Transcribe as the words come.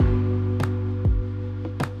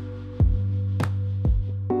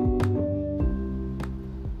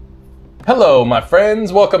Hello, my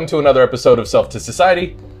friends. Welcome to another episode of Self to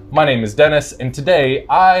Society. My name is Dennis, and today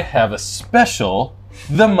I have a special,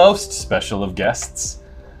 the most special of guests,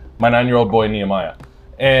 my 9-year-old boy Nehemiah.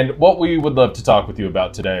 And what we would love to talk with you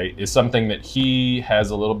about today is something that he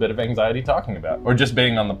has a little bit of anxiety talking about, or just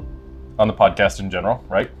being on the podcast in general,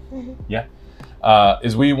 right? Mm-hmm. Yeah.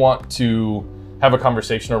 Is we want to have a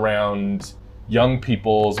conversation around young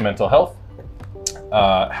people's mental health,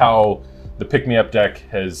 how the Pick Me Up deck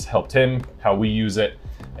has helped him, how we use it,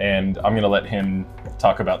 and I'm going to let him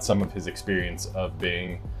talk about some of his experience of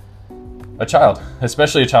being a child,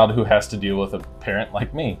 especially a child who has to deal with a parent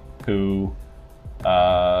like me, who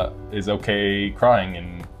is okay crying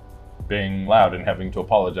and being loud and having to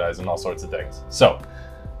apologize and all sorts of things. So,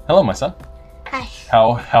 hello, my son. Hi.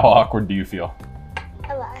 How awkward do you feel?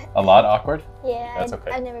 A lot. A lot awkward? Yeah, That's okay.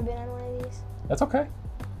 I've never been on one of these. That's okay.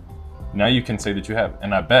 Now you can say that you have,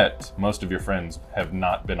 and I bet most of your friends have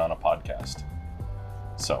not been on a podcast.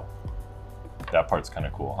 So, that part's kind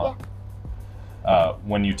of cool, huh? Yeah.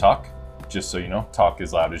 When you talk, just so you know, talk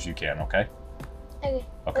as loud as you can, okay? Okay.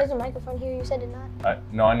 There's a microphone here, you said it not.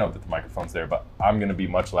 No, I know that the microphone's there, but I'm going to be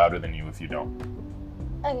much louder than you if you don't.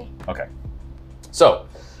 Okay. Okay. So,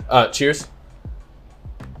 cheers.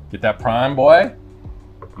 Get that prime, boy.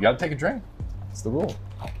 You got to take a drink. It's the rule.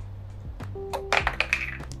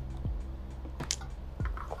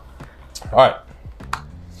 All right.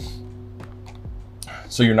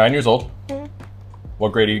 So you're 9 years old. Mm-hmm.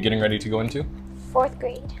 What grade are you getting ready to go into? 4th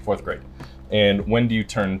grade. 4th grade. And when do you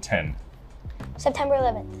turn 10? September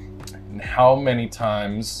 11th. And how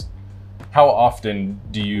often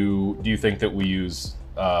do you think that we use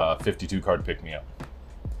 52 card Pick Me Up?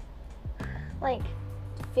 Like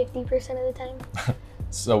 50% of the time.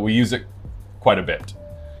 So we use it quite a bit.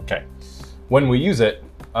 Okay. When we use it,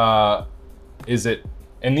 is it,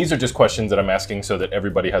 and these are just questions that I'm asking so that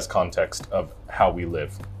everybody has context of how we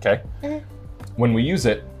live, okay? Mm-hmm. When we use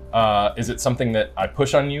it, is it something that I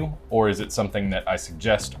push on you, or is it something that I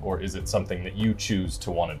suggest, or is it something that you choose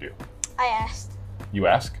to want to do? I asked. You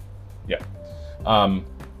ask? Yeah.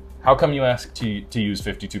 How come you ask to use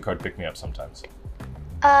 52 card Pick Me Up sometimes?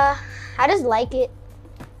 I just like it.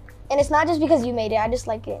 And it's not just because you made it, I just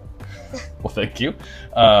like it. Well, thank you.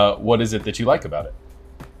 What is it that you like about it?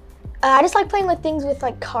 I just like playing with things with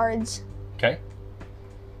like cards. Okay.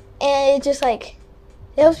 And it just like,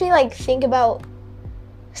 it helps me like think about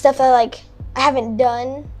stuff that like I haven't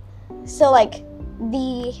done. So like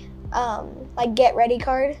the like get ready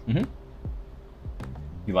card. Mm-hmm.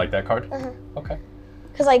 You like that card? Uh-huh. Okay.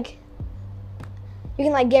 Cause like you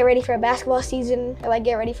can like get ready for a basketball season or like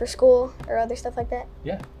get ready for school or other stuff like that.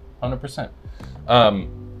 Yeah, 100%.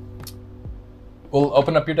 We'll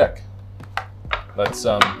open up your deck.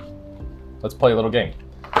 Let's play a little game.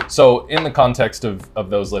 So in the context of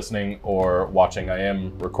those listening or watching, I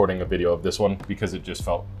am recording a video of this one because it just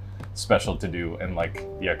felt special to do and like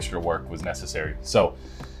the extra work was necessary. So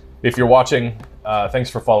if you're watching, thanks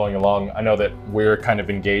for following along. I know that we're kind of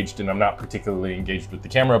engaged and I'm not particularly engaged with the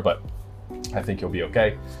camera, but I think you'll be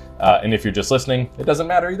okay. And if you're just listening, it doesn't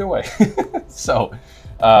matter either way. So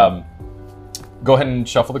go ahead and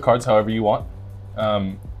shuffle the cards however you want.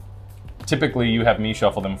 Typically you have me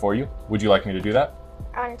shuffle them for you. Would you like me to do that?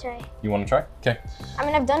 I want to try. You want to try? Okay. I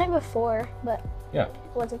mean, I've done it before, but yeah,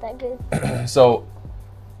 it wasn't that good. So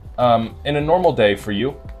in a normal day for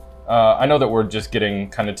you, I know that we're just getting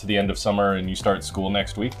kind of to the end of summer and you start school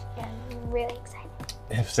next week. Yeah, I'm really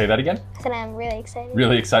excited. Say that again? I said I'm really excited.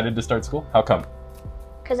 Really excited to start school? How come?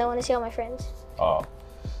 Because I want to see all my friends.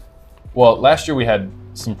 Well, last year we had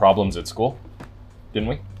some problems at school, didn't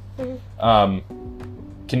we? Mm-hmm.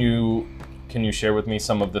 Can you share with me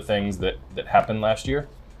some of the things that happened last year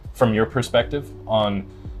from your perspective on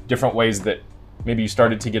different ways that maybe you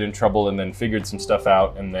started to get in trouble and then figured some stuff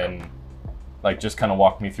out, and then like just kind of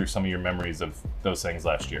walk me through some of your memories of those things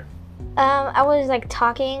last year? I was like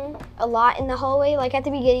talking a lot in the hallway. Like at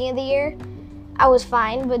the beginning of the year, I was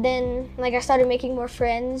fine, but then like I started making more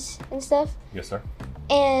friends and stuff. Yes, sir.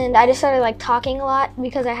 And I just started like talking a lot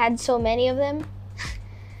because I had so many of them.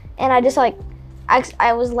 And I just like,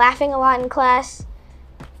 I was laughing a lot in class.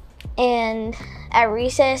 And at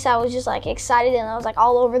recess, I was just like excited and I was like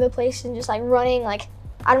all over the place and just like running, like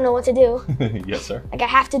I don't know what to do. Yes, sir. Like I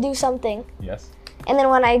have to do something. Yes. And then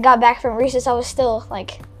when I got back from recess, I was still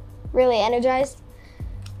like really energized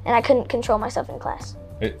and I couldn't control myself in class.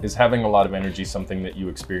 Is having a lot of energy something that you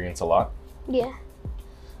experience a lot? Yeah.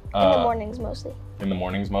 In the mornings mostly. In the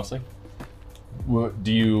mornings mostly?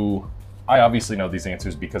 I obviously know these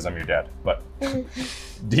answers because I'm your dad, but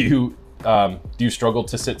do you struggle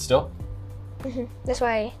to sit still? That's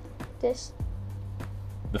why this.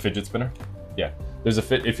 The fidget spinner? Yeah. There's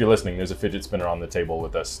if you're listening, there's a fidget spinner on the table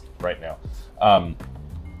with us right now.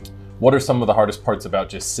 What are some of the hardest parts about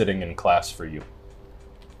just sitting in class for you?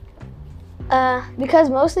 Because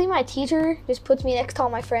mostly my teacher just puts me next to all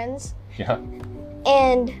my friends. Yeah.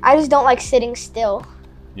 And I just don't like sitting still.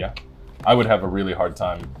 Yeah. I would have a really hard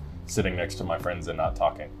time sitting next to my friends and not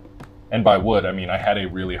talking. And by would, I mean I had a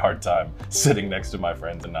really hard time sitting next to my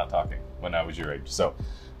friends and not talking when I was your age. So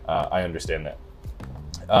I understand that.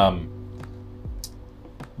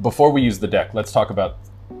 Before we use the deck, let's talk about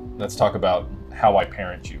how I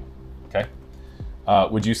parent you. Okay?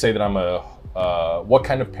 Would you say that I'm what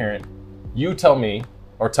kind of parent? You tell me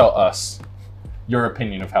or tell us your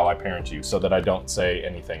opinion of how I parent you, so that I don't say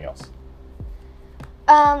anything else.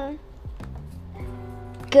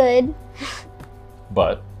 Good.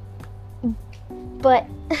 But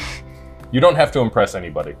you don't have to impress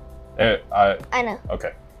anybody. I know.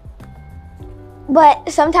 Okay. But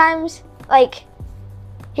sometimes, like,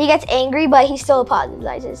 he gets angry, but he still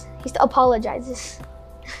apologizes.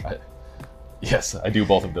 Yes, I do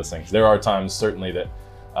both of those things. There are times, certainly, that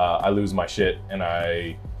I lose my shit and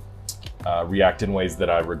I react in ways that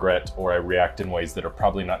I regret, or I react in ways that are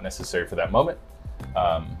probably not necessary for that moment.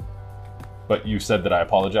 But you said that I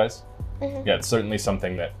apologize. Mm-hmm. Yeah, it's certainly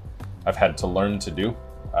something that I've had to learn to do.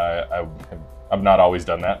 I've not always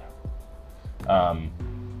done that.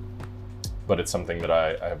 But it's something that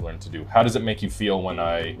I have learned to do. How does it make you feel when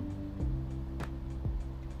I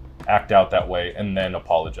act out that way and then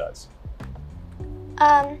apologize?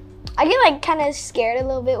 I get like kind of scared a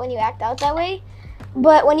little bit when you act out that way,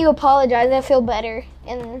 but when you apologize, I feel better,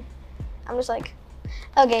 and I'm just like,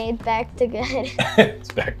 okay, it's back to good.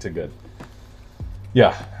 It's back to good.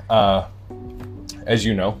 Yeah. As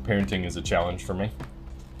you know, parenting is a challenge for me.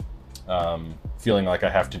 Feeling like I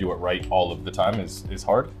have to do it right all of the time is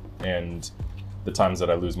hard, and the times that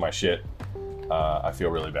I lose my shit, I feel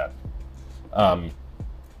really bad.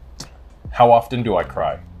 How often do I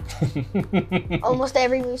cry? Almost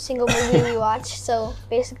every single movie we watch, so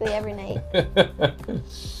basically every night.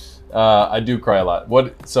 I do cry a lot.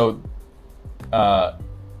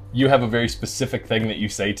 You have a very specific thing that you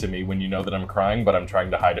say to me when you know that I'm crying, but I'm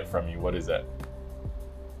trying to hide it from you. What is that?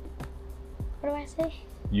 What do I say?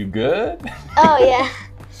 You good? Oh,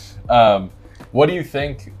 yeah. What do you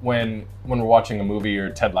think when we're watching a movie or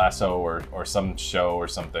Ted Lasso or some show or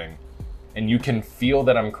something, and you can feel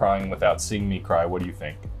that I'm crying without seeing me cry? What do you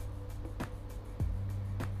think?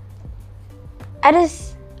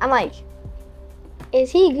 I'm like,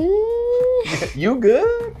 is he good? You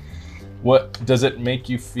good? What does it make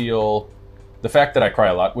you feel? The fact that I cry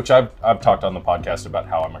a lot, which I've talked on the podcast about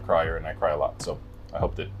how I'm a crier and I cry a lot. So I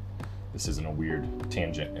hope that this isn't a weird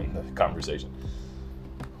tangent in the conversation.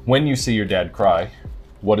 When you see your dad cry,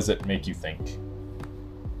 what does it make you think?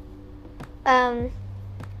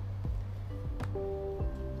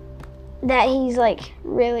 That he's like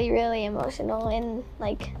really, really emotional, and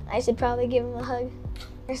like I should probably give him a hug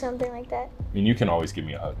or something like that. I mean, you can always give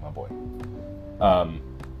me a hug, my boy.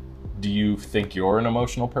 Do you think you're an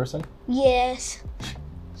emotional person? Yes.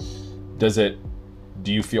 Do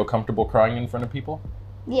you feel comfortable crying in front of people?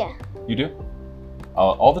 Yeah. You do?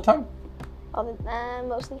 All the time?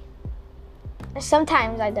 Mostly.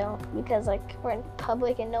 Sometimes I don't, because like we're in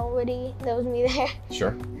public and nobody knows me there.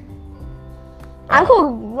 Sure. I'm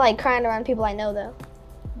cool like crying around people I know though.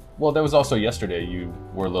 Well, that was also yesterday. You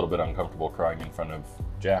were a little bit uncomfortable crying in front of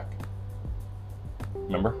Jack.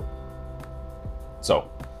 Remember?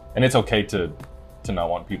 So, and it's okay to not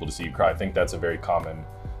want people to see you cry. I think that's a very common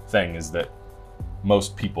thing, is that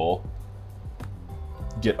most people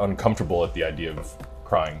get uncomfortable at the idea of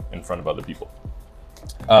crying in front of other people.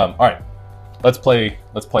 All right, let's play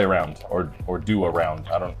around or do a round.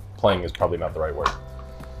 Playing is probably not the right word.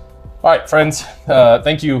 All right, friends,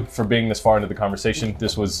 thank you for being this far into the conversation.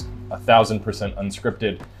 This was 1,000%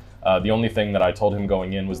 unscripted. The only thing that I told him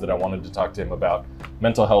going in was that I wanted to talk to him about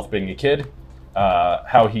mental health being a kid,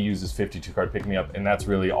 how he uses 52 card pick me up, and that's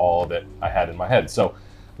really all that I had in my head. So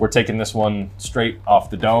we're taking this one straight off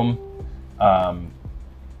the dome.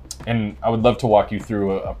 And I would love to walk you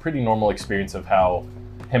through a pretty normal experience of how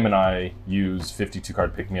him and I use 52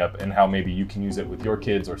 card pick me up, and how maybe you can use it with your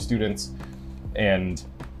kids or students, and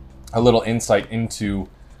a little insight into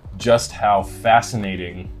just how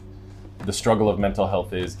fascinating the struggle of mental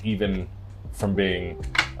health is, even from being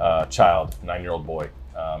a child, 9-year-old boy,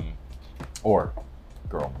 or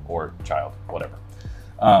girl, or child, whatever.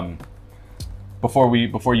 Before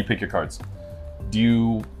you pick your cards,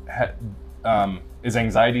 is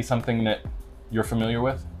anxiety something that you're familiar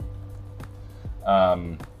with?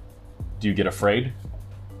 Do you get afraid?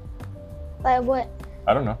 Like what?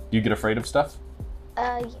 I don't know. Do you get afraid of stuff?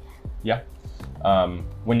 Yeah. Yeah.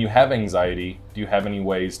 When you have anxiety, do you have any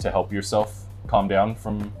ways to help yourself calm down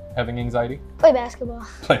from having anxiety? Play basketball.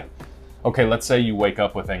 Play. Okay, let's say you wake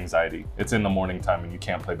up with anxiety. It's in the morning time and you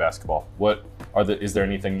can't play basketball. Is there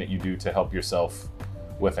anything that you do to help yourself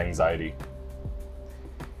with anxiety?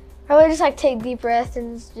 Probably just like take deep breaths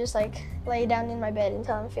and just like lay down in my bed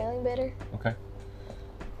until I'm feeling better. Okay.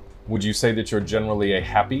 Would you say that you're generally a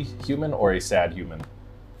happy human or a sad human?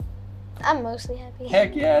 I'm mostly happy.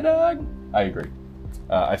 Heck yeah, dog. I agree.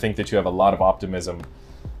 I think that you have a lot of optimism.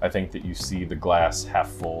 I think that you see the glass half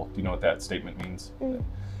full. Do you know what that statement means?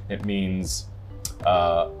 It means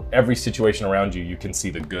every situation around you, you can see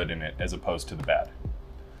the good in it as opposed to the bad.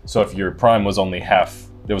 So if your prime was only half,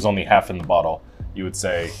 there was only half in the bottle, you would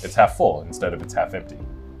say it's half full instead of it's half empty,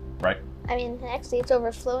 right? I mean, actually, it's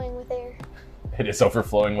overflowing with air. It is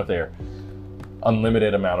overflowing with air.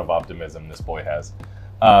 Unlimited amount of optimism this boy has.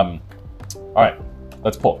 All right,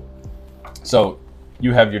 let's pull. So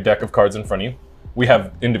you have your deck of cards in front of you. We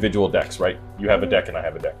have individual decks, right? You have a deck and I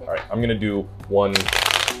have a deck. All right, I'm gonna do one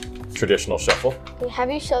traditional shuffle.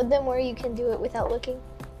 Have you showed them where you can do it without looking?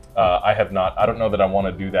 I have not. I don't know that I want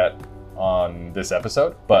to do that on this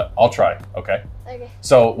episode, but I'll try, okay? Okay.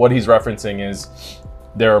 So what he's referencing is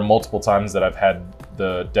there are multiple times that I've had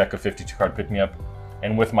the deck of 52 card pick me up,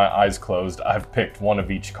 and with my eyes closed, I've picked one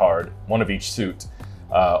of each card, one of each suit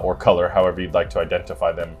or color, however you'd like to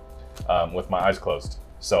identify them, with my eyes closed.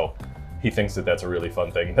 So he thinks that that's a really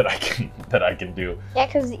fun thing that I can do. Yeah,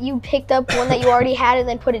 because you picked up one that you already had and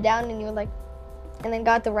then put it down and you were like, and then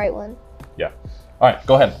got the right one. Yeah. All right,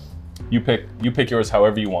 go ahead. You pick yours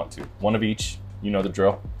however you want to. One of each. You know the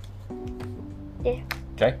drill. Yeah.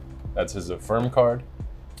 Okay. That's his affirm card.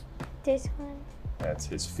 This one. That's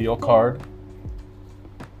his feel card.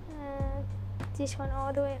 This one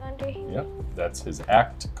all the way under here. Yep. That's his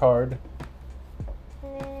act card.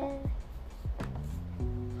 And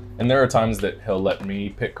then And there are times that he'll let me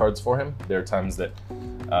pick cards for him. There are times that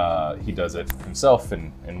he does it himself,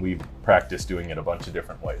 and we've practiced doing it a bunch of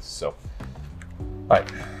different ways. So, all right,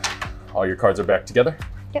 all your cards are back together?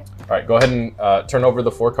 Yep. All right, go ahead and turn over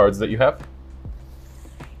the 4 cards that you have.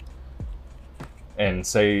 And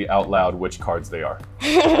say out loud which cards they are.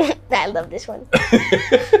 I love this one.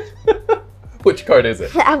 Which card is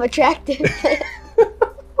it? I'm attractive.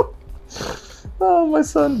 Oh, my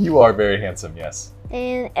son. You are very handsome, yes.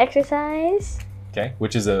 And exercise. Okay,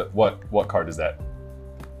 which is what card is that?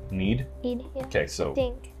 Need? Need, yeah. Okay, so,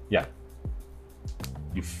 Think. yeah.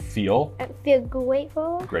 You feel I feel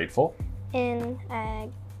grateful. grateful. And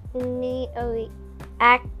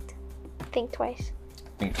act. Think twice.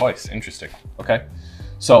 Think twice. Interesting. Okay,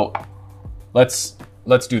 so let's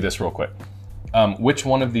do this real quick. Which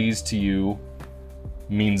one of these to you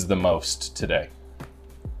means the most today?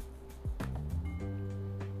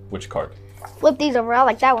 Which card? Flip these over. I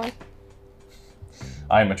like that one.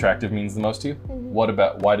 I am attractive means the most to you?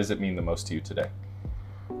 Why does it mean the most to you today?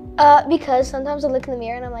 Because sometimes I look in the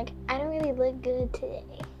mirror and I'm like, I don't really look good today.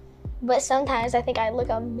 But sometimes I think I look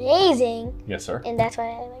amazing. Yes, sir. And that's why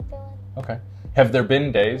I like that one. Okay. Have there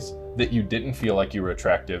been days that you didn't feel like you were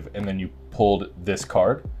attractive and then you pulled this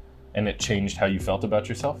card and it changed how you felt about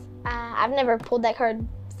yourself? I've never pulled that card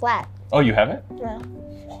flat. Oh, you haven't? No.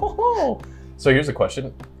 Oh. So here's a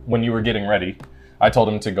question. When you were getting ready, I told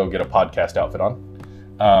him to go get a podcast outfit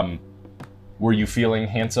on. Were you feeling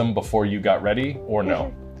handsome before you got ready or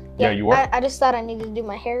no? Yeah, you were? I just thought I needed to do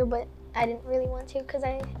my hair, but I didn't really want to because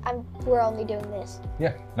we're only doing this.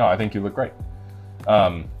 Yeah. No, I think you look great.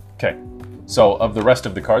 Okay. So of the rest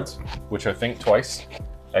of the cards, which are think twice,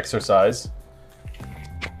 exercise,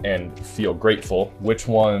 and feel grateful, which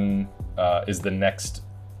one is the next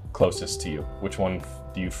closest to you? Which one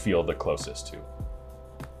do you feel the closest to?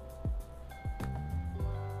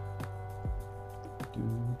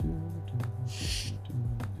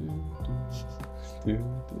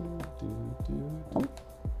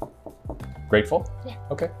 Grateful? Yeah.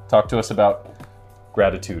 Okay. Talk to us about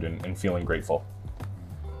gratitude and feeling grateful.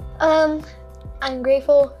 I'm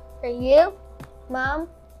grateful for you, Mom,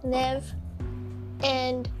 Nev,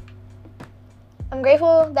 and I'm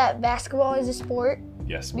grateful that basketball is a sport.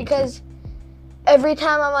 Yes. Because every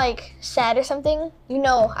time I'm like sad or something,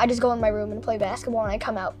 I just go in my room and play basketball and I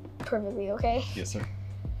come out perfectly okay. Yes, sir.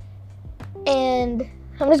 And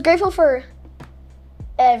I'm just grateful for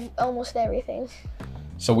almost everything.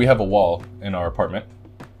 So we have a wall in our apartment.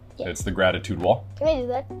 Yeah. It's the gratitude wall. Can I do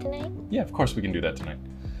that tonight? Yeah, of course we can do that tonight.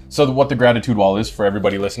 So what the gratitude wall is, for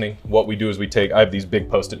everybody listening, what we do is I have these big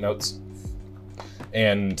Post-it notes,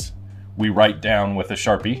 and we write down with a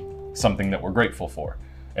Sharpie something that we're grateful for.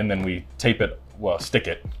 And then we tape it well, stick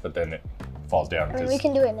it, but then it falls down I mean, because we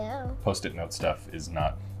can do it now. Post-it note stuff is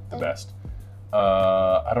not the best.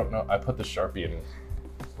 I don't know. I put the Sharpie in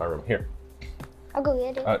my room. Here. I'll go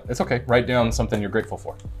get it. It's okay. Write down something you're grateful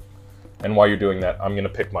for. And while you're doing that, I'm going to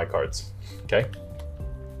pick my cards. Okay?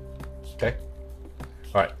 Okay?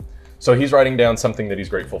 All right. So he's writing down something that he's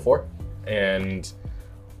grateful for. And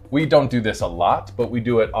we don't do this a lot, but we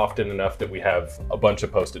do it often enough that we have a bunch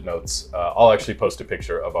of Post-it notes. I'll actually post a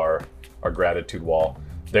picture of our gratitude wall.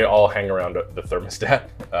 They all hang around the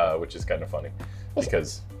thermostat, which is kind of funny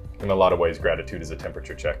because in a lot of ways, gratitude is a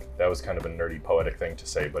temperature check. That was kind of a nerdy, poetic thing to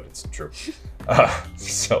say, but it's true.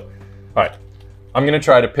 So, all right. I'm going to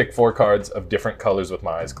try to pick 4 cards of different colors with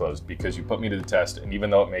my eyes closed because you put me to the test, and even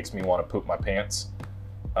though it makes me want to poop my pants,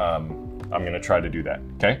 I'm going to try to do that,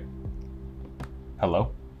 okay?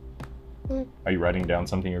 Hello? Are you writing down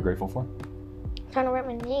something you're grateful for? I'm trying to write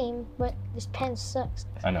my name, but this pen sucks.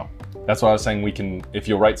 I know. That's why I was saying we can, if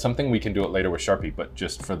you'll write something, we can do it later with Sharpie, but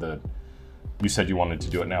just for the, you said you wanted to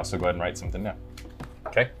do it now, so go ahead and write something now.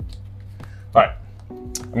 Okay? All right.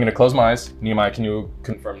 I'm going to close my eyes. Nehemiah, can you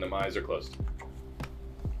confirm that my eyes are closed?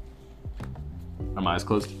 Are my eyes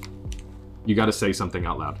closed? You got to say something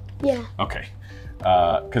out loud. Yeah. Okay.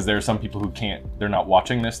 Because there are some people who can't, they're not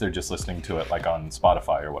watching this, they're just listening to it like on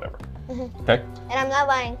Spotify or whatever. Okay? And I'm not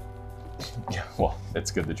lying. Yeah, well,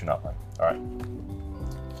 it's good that you're not lying. All right.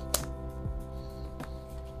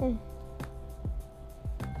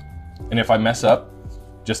 And if I mess up,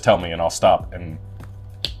 just tell me and I'll stop and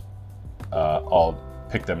I'll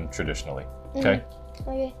pick them traditionally. Okay?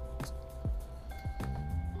 Okay.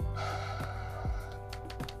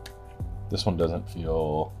 This one doesn't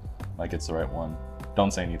feel like it's the right one.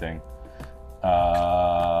 Don't say anything.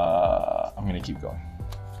 I'm gonna keep going.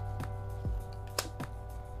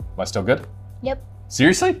 Am I still good? Yep.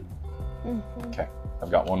 Seriously? Okay, I've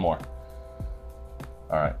got one more.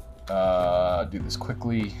 All right, do this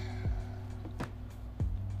quickly.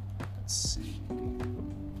 Let's see.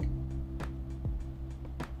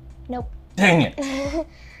 Nope. Dang it.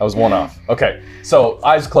 I was one off. Okay, so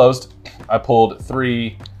eyes closed. I pulled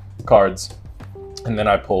 3 cards, and then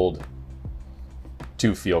I pulled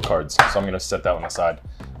 2 feel cards. So I'm gonna set that one aside.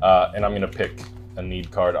 And I'm gonna pick a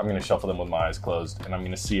need card. I'm gonna shuffle them with my eyes closed, and I'm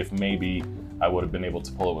gonna see if maybe I would have been able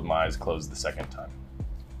to pull it with my eyes closed the second time.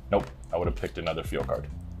 Nope, I would have picked another feel card.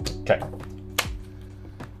 Okay.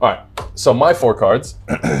 All right, so my 4 cards,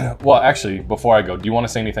 well, actually, before I go, do you wanna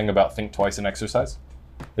say anything about think twice and exercise?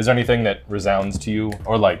 Is there anything that resounds to you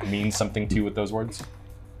or like means something to you with those words?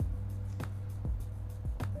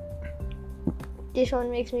 This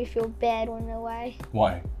one makes me feel bad, wanna know why?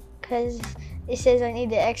 Why? Because it says I need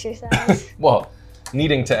to exercise. Well,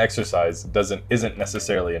 needing to exercise isn't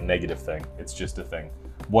necessarily a negative thing. It's just a thing.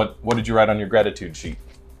 What did you write on your gratitude sheet?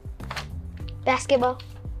 Basketball.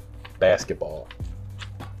 Basketball.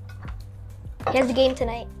 He has a game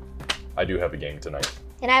tonight. I do have a game tonight.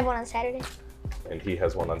 And I have one on Saturday. And he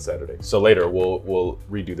has one on Saturday. So later we'll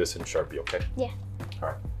redo this in Sharpie, okay? Yeah. All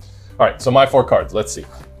right. All right, so my 4 cards, let's see.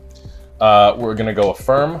 We're gonna go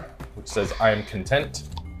affirm, which says I am content.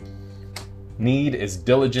 Need is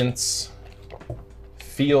diligence.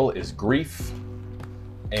 Feel is grief.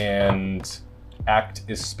 And act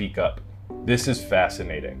is speak up. This is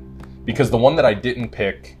fascinating because the one that I didn't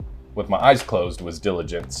pick with my eyes closed was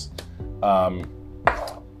diligence.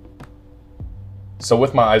 So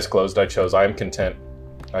with my eyes closed, I chose I am content,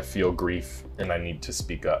 I feel grief, and I need to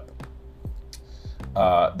speak up.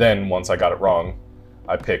 Then once I got it wrong,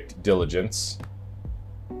 I picked diligence.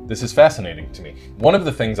 This is fascinating to me. One of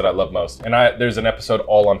the things that I love most, and there's an episode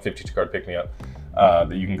all on 52 Card Pick Me Up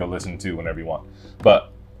that you can go listen to whenever you want.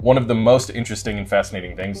 But one of the most interesting and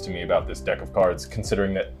fascinating things to me about this deck of cards,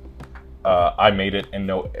 considering that I made it and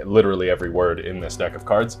know literally every word in this deck of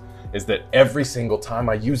cards, is that every single time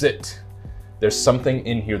I use it, there's something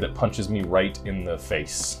in here that punches me right in the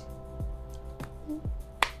face.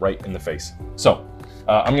 Right in the face. So,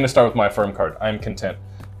 I'm gonna start with my affirm card. I am content.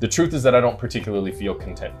 The truth is that I don't particularly feel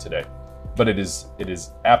content today, but it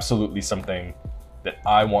is absolutely something that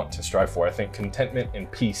I want to strive for. I think contentment and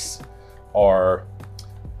peace are,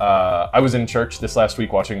 I was in church this last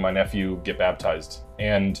week watching my nephew get baptized,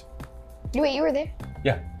 and... Wait, you were there?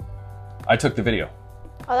 Yeah. I took the video.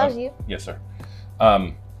 Oh, that was you? Yes, sir.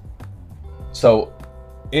 So,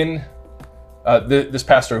 in this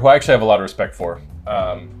pastor, who I actually have a lot of respect for,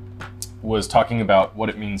 was talking about what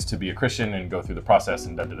it means to be a Christian and go through the process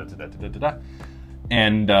and da-da-da-da-da-da-da-da.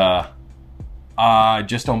 And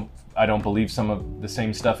I don't believe some of the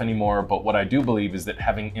same stuff anymore, but what I do believe is that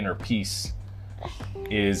having inner peace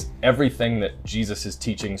is everything that Jesus'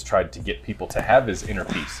 teachings tried to get people to have is inner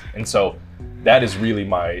peace. And so that is really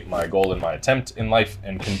my goal and my attempt in life,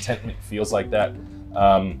 and contentment feels like that.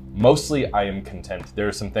 Mostly I am content. There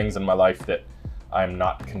are some things in my life that I'm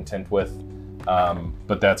not content with,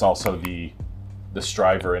 but that's also the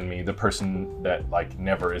striver in me, the person that like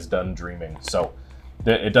never is done dreaming. So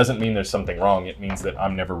it doesn't mean there's something wrong. It means that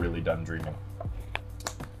I'm never really done dreaming.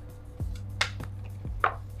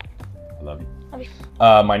 I love you. Love you.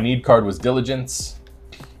 My need card was diligence.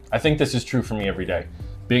 I think this is true for me every day.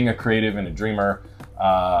 Being a creative and a dreamer,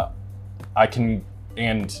 I can,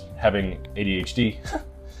 and having ADHD,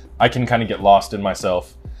 I can kind of get lost in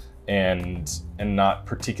myself and not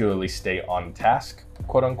particularly stay on task,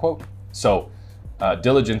 quote unquote. So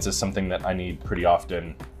diligence is something that I need pretty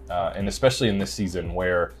often, and especially in this season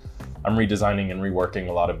where I'm redesigning and reworking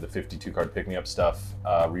a lot of the 52 card pick-me-up stuff,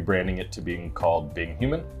 rebranding it to being called Being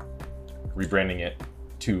Human, rebranding it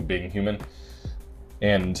to Being Human,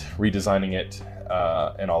 and redesigning it,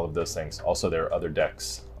 and all of those things. Also, there are other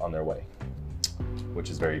decks on their way, which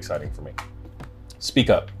is very exciting for me. Speak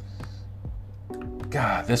Up.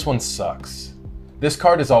 God, this one sucks. This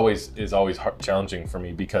card is always challenging for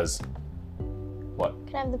me because, what?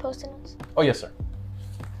 Can I have the post-it notes? Oh, yes, sir.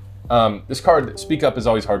 This card, Speak Up, is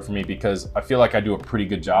always hard for me because I feel like I do a pretty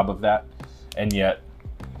good job of that, and yet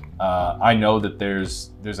I know that there's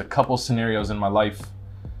a couple scenarios in my life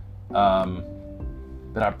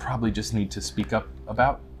that I probably just need to speak up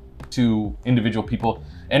about to individual people.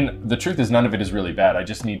 And the truth is, none of it is really bad. I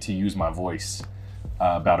just need to use my voice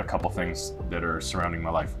about a couple things that are surrounding my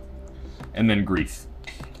life. And then grief.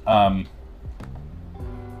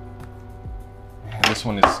 This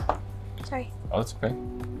one is... Sorry. Oh, that's okay.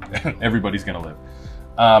 Everybody's gonna live.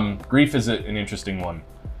 Grief is an interesting one.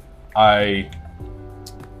 I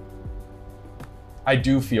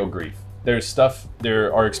do feel grief.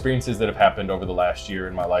 There are experiences that have happened over the last year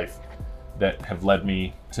in my life that have led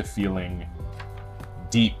me to feeling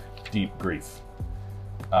deep, deep grief.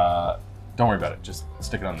 Don't worry about it. Just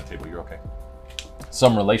stick it on the table. You're okay.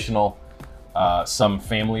 Some relational, some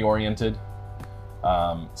family-oriented,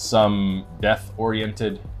 some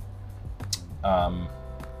death-oriented,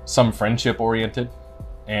 some friendship-oriented.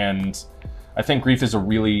 And I think grief is a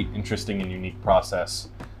really interesting and unique process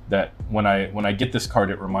that when I get this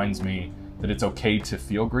card, it reminds me that it's okay to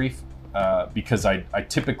feel grief, because I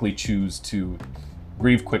typically choose to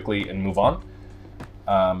grieve quickly and move on.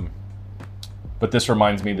 But this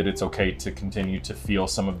reminds me that it's okay to continue to feel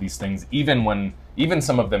some of these things, even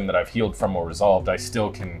some of them that I've healed from or resolved, I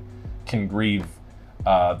still can grieve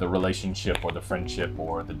the relationship or the friendship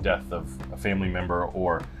or the death of a family member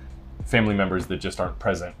or family members that just aren't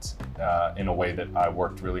present in a way that I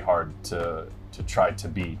worked really hard to try to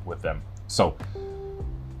be with them. So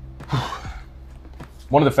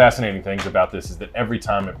one of the fascinating things about this is that every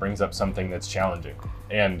time it brings up something that's challenging.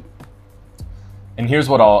 And here's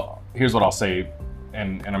what I'll say,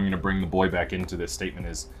 and I'm going to bring the boy back into this statement,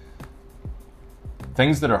 is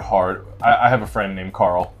things that are hard. I have a friend named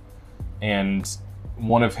Carl, and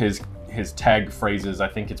one of his tag phrases, I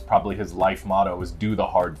think it's probably his life motto, is do the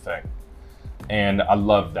hard thing. And I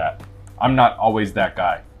love that. I'm not always that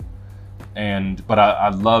guy. But I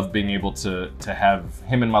love being able to have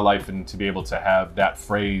him in my life and to be able to have that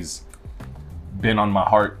phrase been on my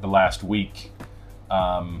heart the last week.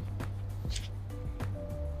 And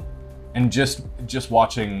just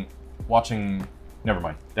watching, never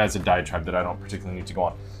mind, that's a diatribe that I don't particularly need to go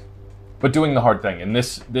on. But doing the hard thing, and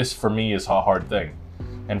this for me is a hard thing.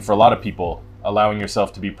 And for a lot of people, allowing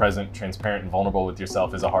yourself to be present, transparent, and vulnerable with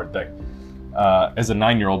yourself is a hard thing. As a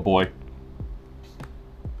 9-year-old boy,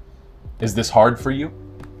 is this hard for you?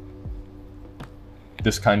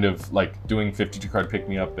 This kind of like doing 52 card pick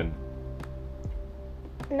me up and...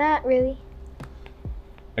 Not really.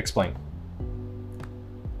 Explain.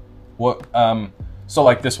 What, so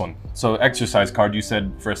like this one. So exercise card, you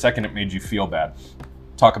said for a second it made you feel bad.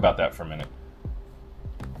 Talk about that for a minute.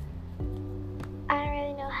 I don't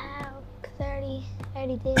really know how, because I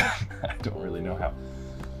already did. I don't really know how.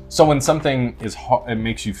 So when something is it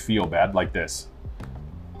makes you feel bad, like this,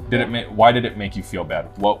 why did it make you feel bad?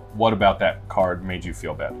 What about that card made you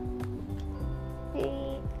feel bad?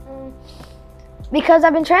 Because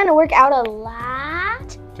I've been trying to work out a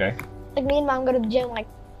lot. Okay. Like me and Mom go to the gym like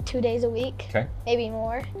 2 days a week. Okay. Maybe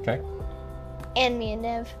more. Okay. And me and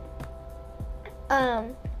Nev.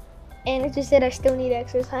 And it just said I still need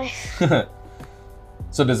exercise.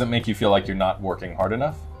 So does it make you feel like you're not working hard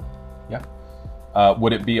enough? Yeah.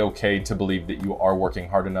 Would it be okay to believe that you are working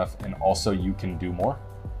hard enough and also you can do more?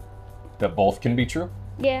 That both can be true?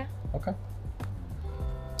 Yeah. Okay.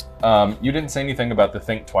 You didn't say anything about the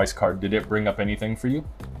Think Twice card. Did it bring up anything for you?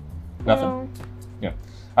 Nothing? No. Yeah.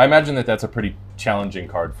 I imagine that that's a pretty challenging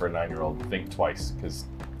card for a 9-year-old to think twice, because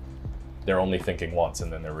they're only thinking once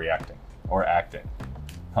and then they're reacting or acting.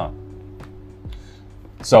 Huh.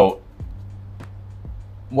 So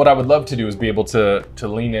what I would love to do is be able to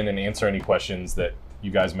lean in and answer any questions that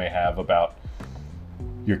you guys may have about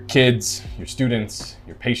your kids, your students,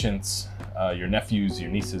 your patients, your nephews, your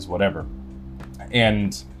nieces, whatever.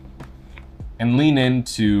 And lean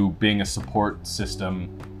into being a support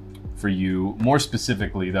system for you, more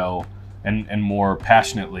specifically though, and more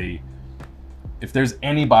passionately. If there's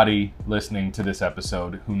anybody listening to this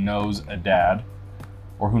episode who knows a dad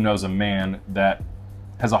or who knows a man that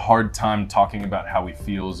has a hard time talking about how he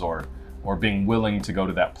feels or being willing to go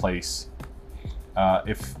to that place,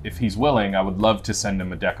 if he's willing, I would love to send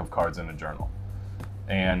him a deck of cards and a journal.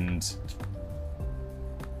 And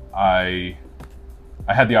I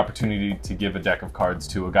had the opportunity to give a deck of cards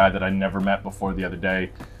to a guy that I never met before the other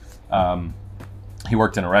day. He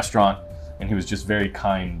worked in a restaurant and he was just very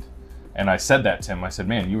kind. And I said that to him. I said,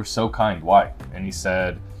 man, you were so kind. Why? And he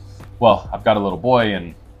said, well, I've got a little boy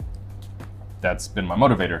and that's been my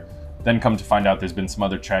motivator. Then come to find out there's been some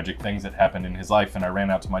other tragic things that happened in his life, and I ran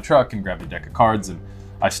out to my truck and grabbed a deck of cards, and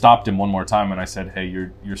I stopped him one more time and I said, hey,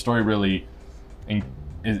 your story really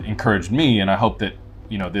encouraged me, and I hope that,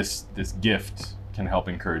 you know, this gift can help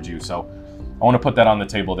encourage you. So I want to put that on the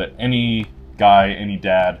table, that any guy, any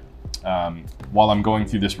dad, while I'm going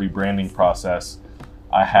through this rebranding process,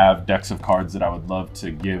 I have decks of cards that I would love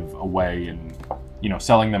to give away. And, you know,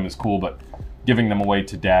 selling them is cool, but giving them away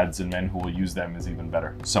to dads and men who will use them is even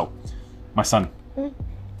better. So, my son,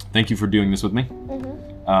 thank you for doing this with me.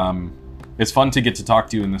 It's fun to get to talk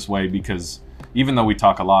to you in this way, because even though we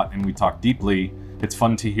talk a lot and we talk deeply, it's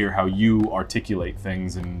fun to hear how you articulate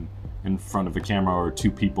things in front of a camera or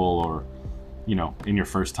two people, or, you know, in your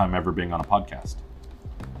first time ever being on a podcast.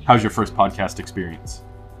 How's your first podcast experience?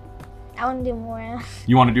 I want to do more.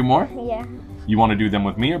 You want to do more? Yeah. You want to do them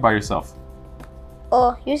with me or by yourself?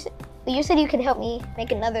 Oh, you said you could help me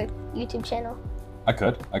make another YouTube channel. I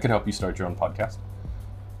could help you start your own podcast.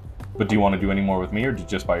 But do you want to do any more with me or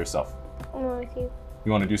just by yourself? More with you.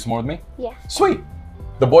 You want to do some more with me? Yeah. Sweet.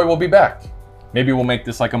 The boy will be back. Maybe we'll make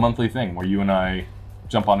this like a monthly thing where you and I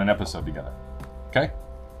jump on an episode together. Okay?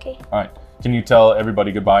 Okay. All right. Can you tell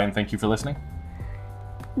everybody goodbye and thank you for listening?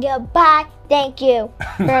 Goodbye. Thank you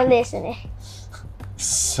for listening.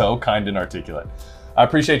 So kind and articulate. I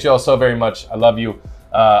appreciate you all so very much. I love you.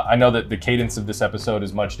 I know that the cadence of this episode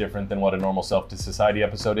is much different than what a normal Self to Society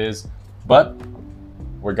episode is, but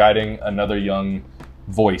we're guiding another young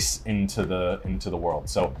voice into the world.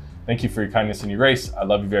 So thank you for your kindness and your grace. I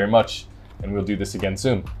love you very much, and we'll do this again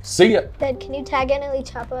soon. See ya. Dad, can you tag NLE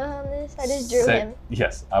Choppa on this? I just drew him.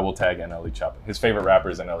 Yes, I will tag NLE Choppa. His favorite rapper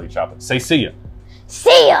is NLE Choppa. Say see ya.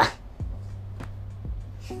 See ya.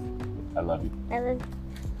 I love you. I love you.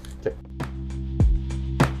 Okay.